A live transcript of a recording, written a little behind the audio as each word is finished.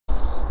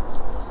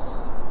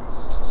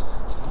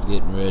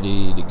getting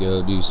ready to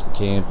go do some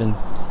camping.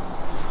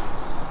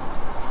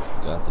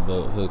 Got the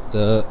boat hooked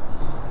up.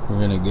 We're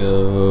gonna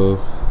go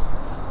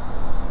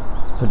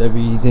put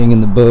everything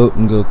in the boat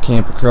and go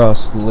camp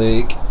across the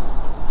lake.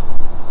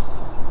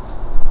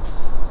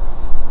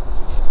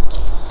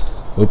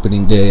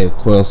 Opening day of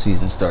quail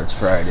season starts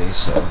Friday,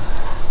 so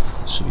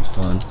it should be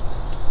fun.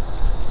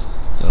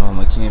 Got all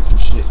my camping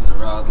shit in the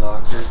rod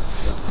locker.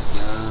 Got my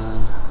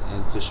gun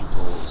and fishing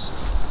poles.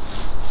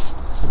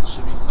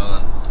 Should be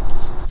fun.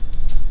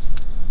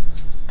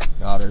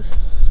 Got her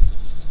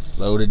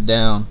loaded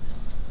down.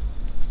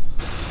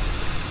 Out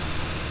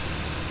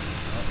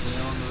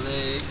there on the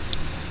lake.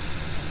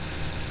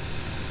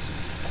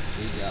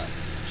 We got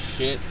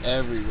shit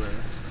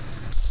everywhere.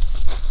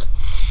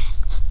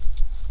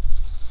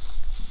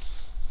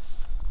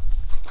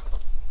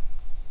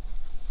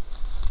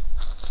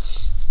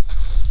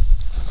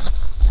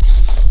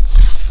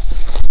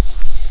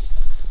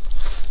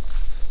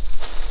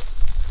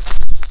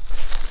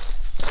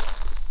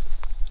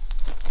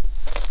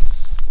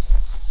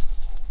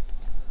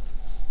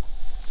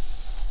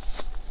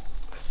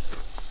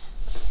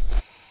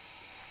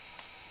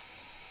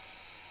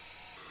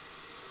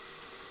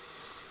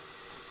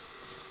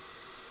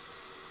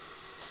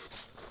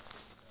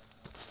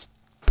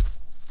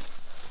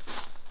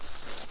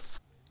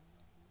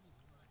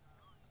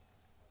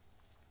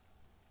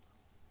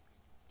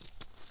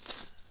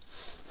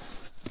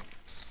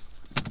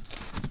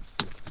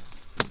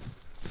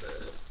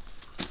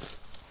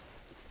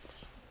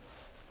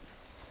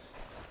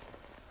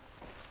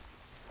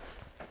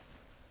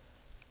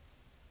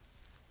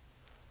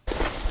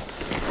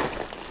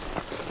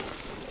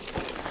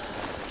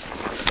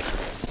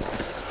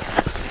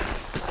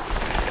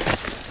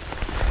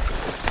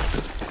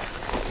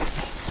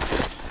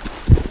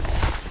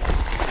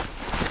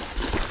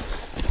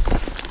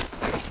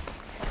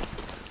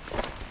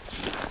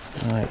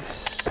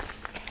 Nice.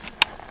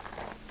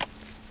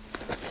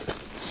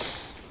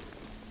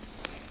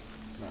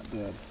 Not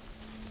dead.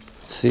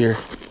 See her.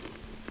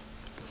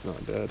 It's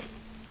not dead.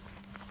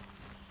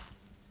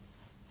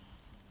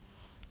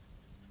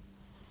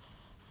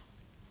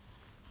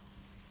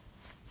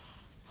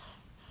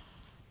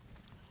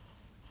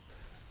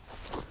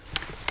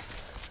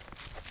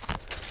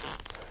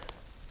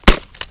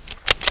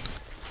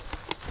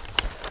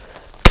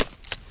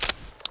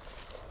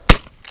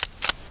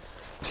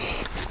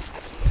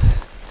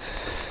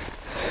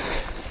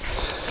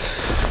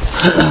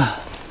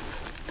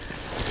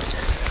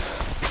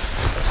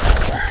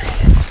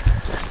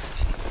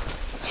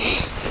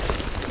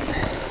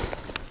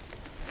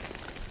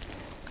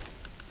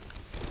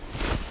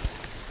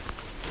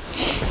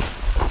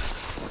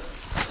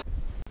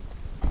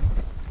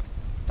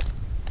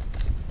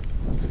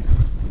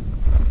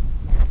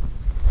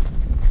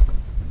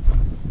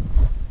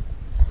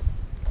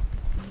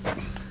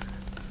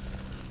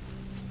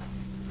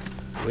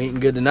 We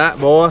eating good tonight,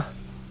 boy.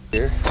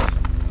 Here.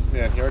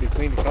 Yeah, he already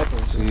cleaned a couple.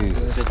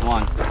 Jeez. Just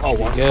one. Oh,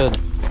 one. Good.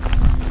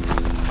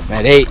 I'm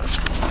at 8.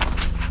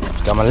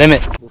 Just got my limit.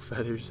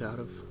 Feathers out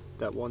of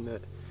that one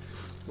that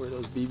where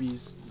those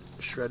BBs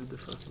shredded the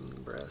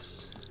fucking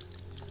breasts.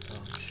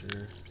 Oh,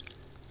 sure.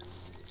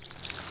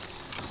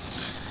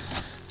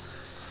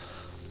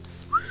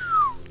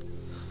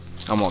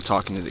 I'm all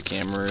talking to the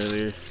camera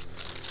earlier,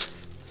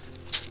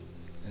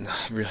 and I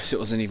realized it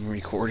wasn't even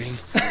recording.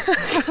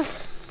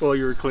 Well,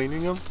 you were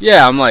cleaning them?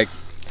 Yeah, I'm like,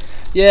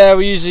 yeah,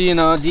 we usually, you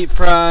know, deep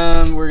fry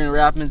them. We're gonna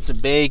wrap them in some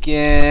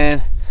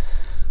bacon.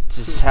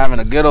 Just having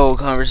a good old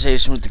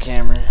conversation with the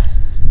camera.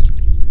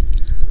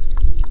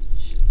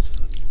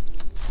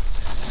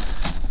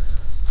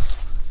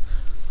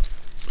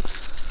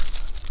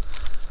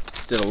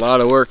 Did a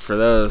lot of work for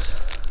those.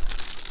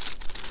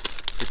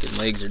 Freaking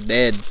legs are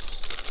dead.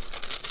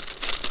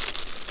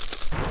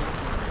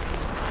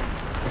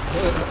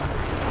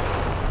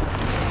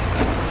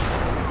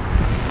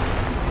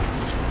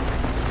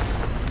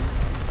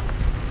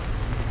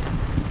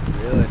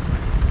 Really?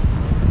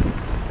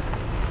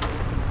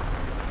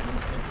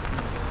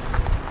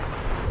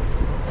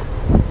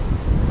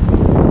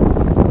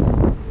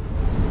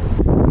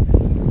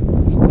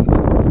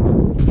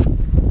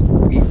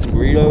 Eating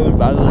burritos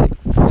by the lake.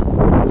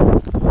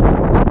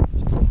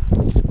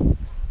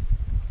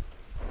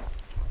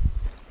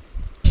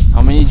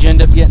 How many did you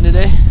end up getting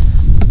today?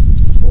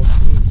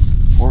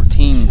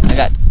 14. I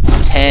got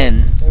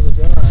 10.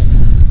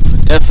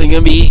 We're definitely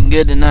gonna be eating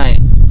good tonight.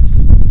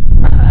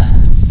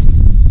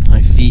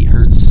 My feet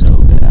hurt so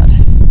bad.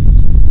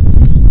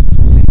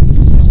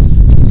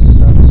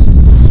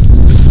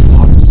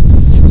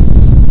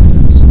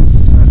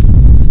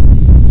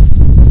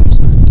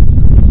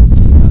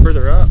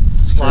 Further up.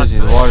 It's crazy.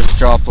 The water's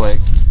dropped like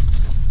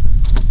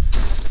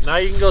Now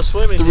you can go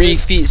swimming. 3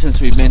 feet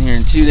since we've been here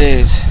in 2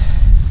 days.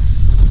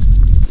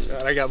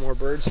 God, I got more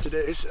birds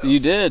today. So. You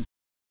did.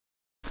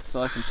 That's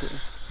all I can say.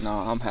 No,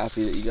 I'm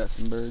happy that you got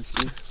some birds,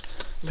 dude.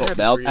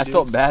 I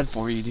felt bad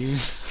for you, dude.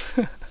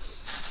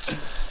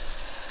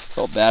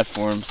 Felt bad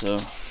for him, so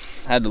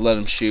I had to let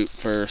him shoot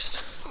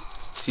first.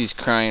 He's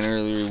crying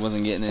earlier, he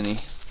wasn't getting any.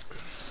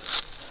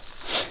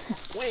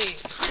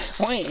 Wait.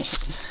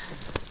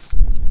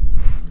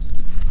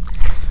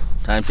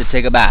 Time to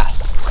take a bath.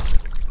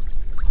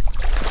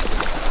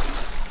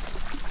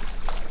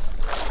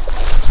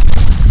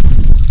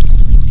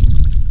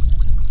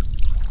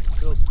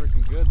 Feels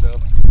freaking good though.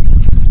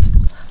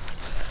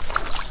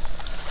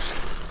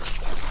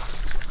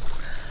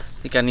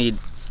 I think I need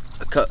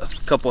a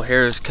couple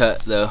hairs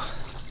cut though.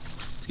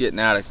 It's getting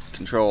out of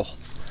control.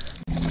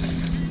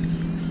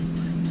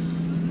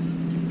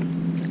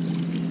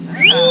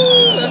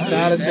 That's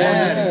fattest one.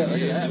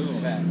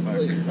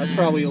 That's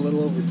probably a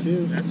little over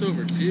 2. That's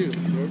over 2.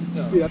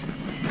 Yeah.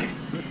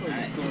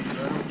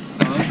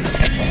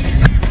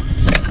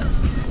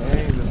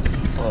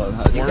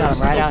 You got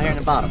them right out here in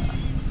the bottom.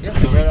 Yeah,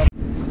 right up.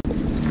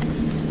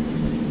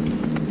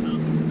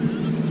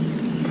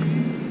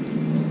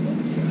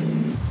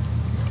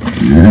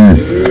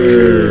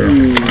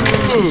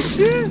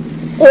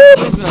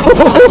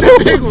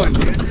 Big one.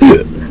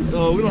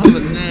 Oh, we don't have a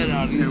net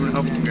out here. We're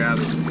gonna help him grab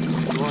it.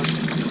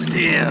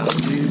 Damn,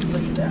 dude.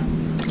 Look at that.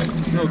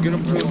 No, get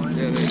him. Yeah,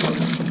 there you go.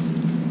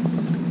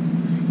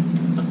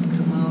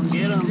 Come on,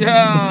 get them.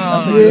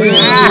 Yeah.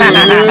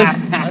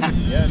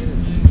 Yeah, it is.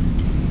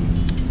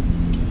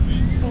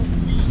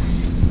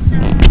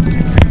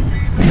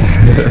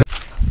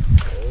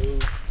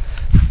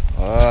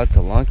 Oh, it's a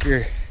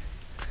lunker.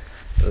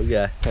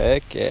 Okay.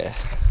 Heck yeah.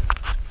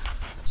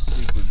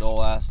 Super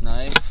dull ass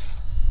knife.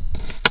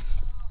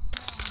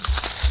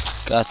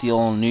 Got the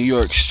old New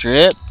York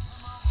strip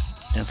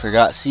and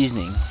forgot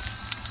seasoning.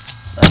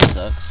 That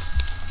sucks.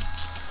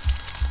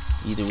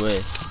 Either way,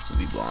 it's gonna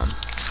be bomb.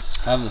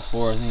 I have the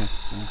 4, I think it's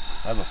the same.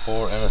 I have a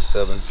 4 and a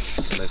 7,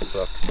 and they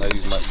suck. I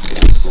use my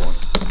 4.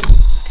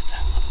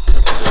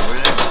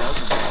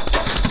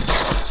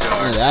 Look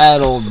at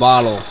that old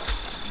bottle.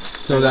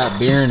 Still got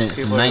beer in it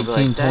from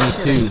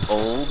 1922.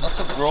 Old. That's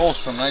the rolls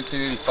from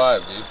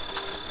 1985, dude.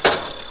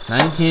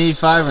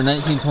 1985 or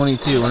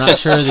 1922, we're not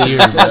sure of the year,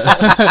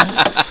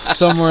 but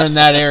somewhere in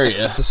that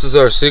area. This is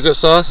our secret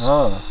sauce.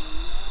 Oh.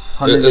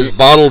 It was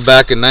bottled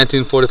back in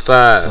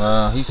 1945.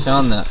 Wow, he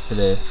found that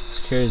today. It's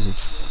crazy.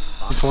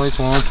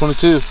 2021,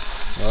 22.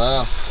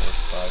 Wow.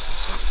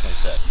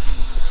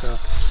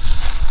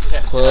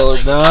 Quail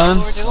are done,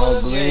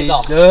 all glazed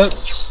up.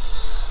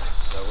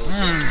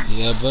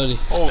 Yeah, buddy.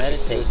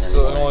 Meditate.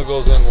 So it only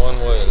goes in one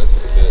way. That's a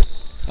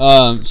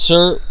bit.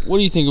 Sir, what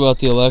do you think about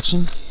the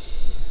election?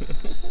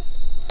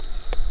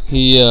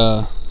 He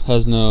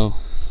has no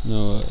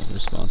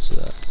response to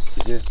that.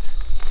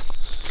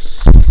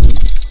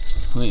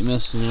 We ain't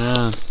messing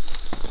around.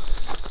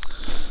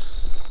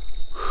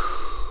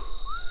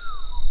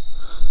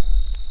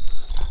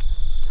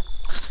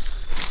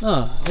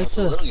 Oh, it's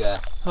a little guy.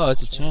 oh,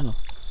 it's a channel.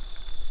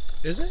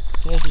 Is it?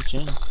 Yeah, it's a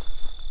channel.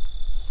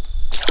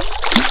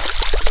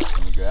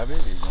 Can you grab it?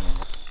 Or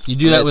You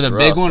do that with a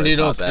big one, but it's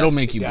it'll not bad.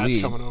 make you Dad's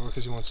bleed. coming over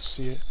because he wants to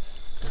see it.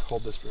 Here,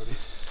 hold this, Brody.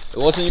 It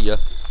wasn't you.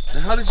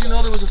 Then how did you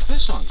know there was a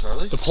fish on,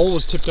 Charlie? The pole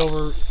was tipped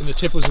over and the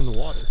tip was in the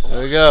water.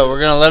 There we go. We're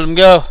gonna let him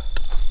go.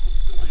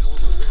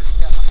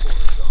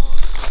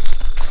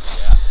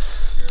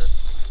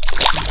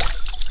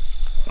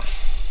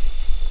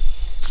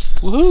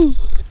 Woohoo!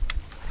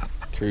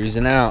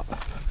 Cruising out.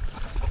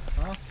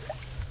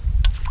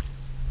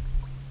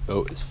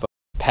 Boat is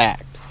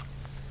packed.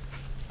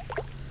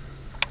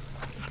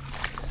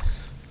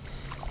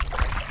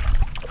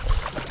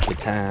 Good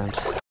times.